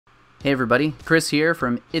Hey everybody, Chris here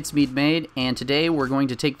from It's Meat Made, and today we're going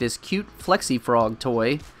to take this cute Flexi Frog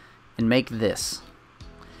toy and make this.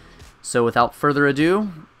 So without further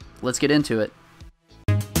ado, let's get into it.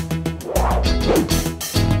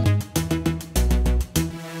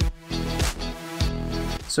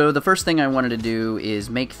 So the first thing I wanted to do is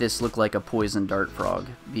make this look like a poison dart frog,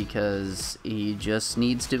 because he just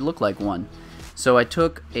needs to look like one. So I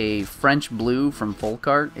took a French blue from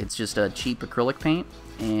Folkart, it's just a cheap acrylic paint,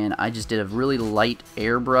 and I just did a really light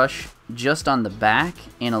airbrush just on the back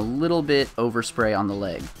and a little bit overspray on the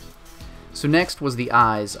leg. So next was the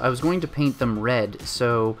eyes. I was going to paint them red,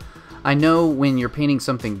 so I know when you're painting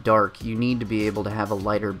something dark you need to be able to have a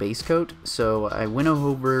lighter base coat, so I went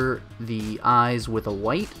over the eyes with a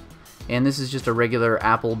white, and this is just a regular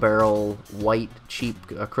apple barrel white cheap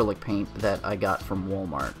acrylic paint that I got from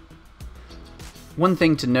Walmart. One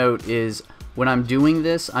thing to note is when I'm doing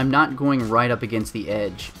this, I'm not going right up against the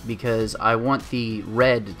edge because I want the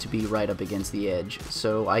red to be right up against the edge,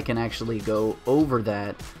 so I can actually go over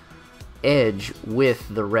that edge with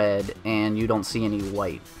the red and you don't see any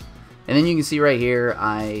white. And then you can see right here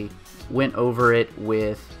I went over it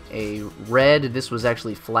with a red. This was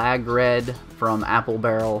actually flag red from Apple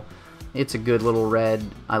Barrel. It's a good little red.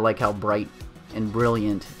 I like how bright and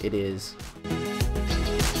brilliant it is.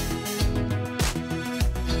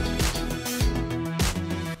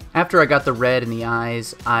 After I got the red in the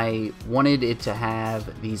eyes, I wanted it to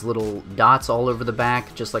have these little dots all over the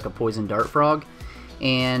back, just like a poison dart frog.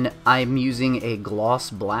 And I'm using a gloss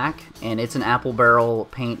black, and it's an Apple Barrel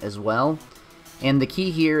paint as well. And the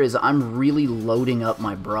key here is I'm really loading up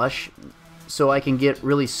my brush so I can get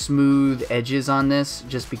really smooth edges on this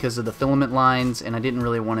just because of the filament lines, and I didn't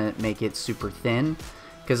really want to make it super thin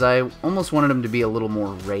because I almost wanted them to be a little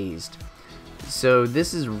more raised. So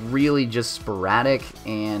this is really just sporadic,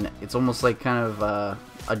 and it's almost like kind of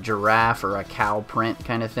a giraffe or a cow print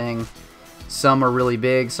kind of thing. Some are really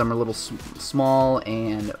big, some are a little small,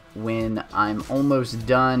 and when I'm almost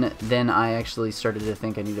done, then I actually started to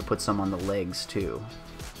think I need to put some on the legs too.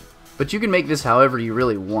 But you can make this however you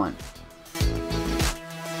really want.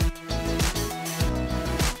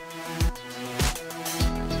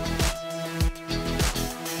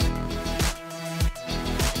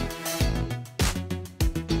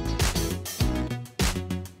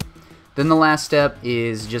 Then the last step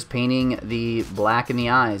is just painting the black in the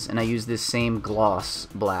eyes, and I use this same gloss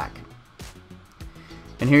black.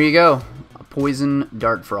 And here you go, a poison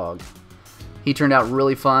dart frog. He turned out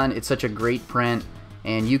really fun. It's such a great print,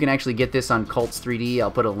 and you can actually get this on Cults 3D.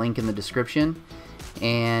 I'll put a link in the description.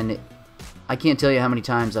 And I can't tell you how many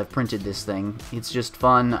times I've printed this thing. It's just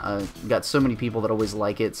fun. I've got so many people that always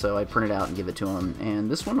like it, so I print it out and give it to them.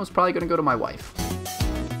 And this one was probably going to go to my wife.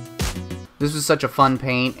 This was such a fun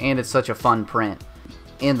paint, and it's such a fun print.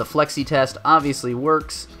 And the Flexi test obviously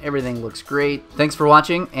works. Everything looks great. Thanks for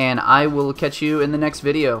watching, and I will catch you in the next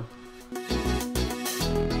video.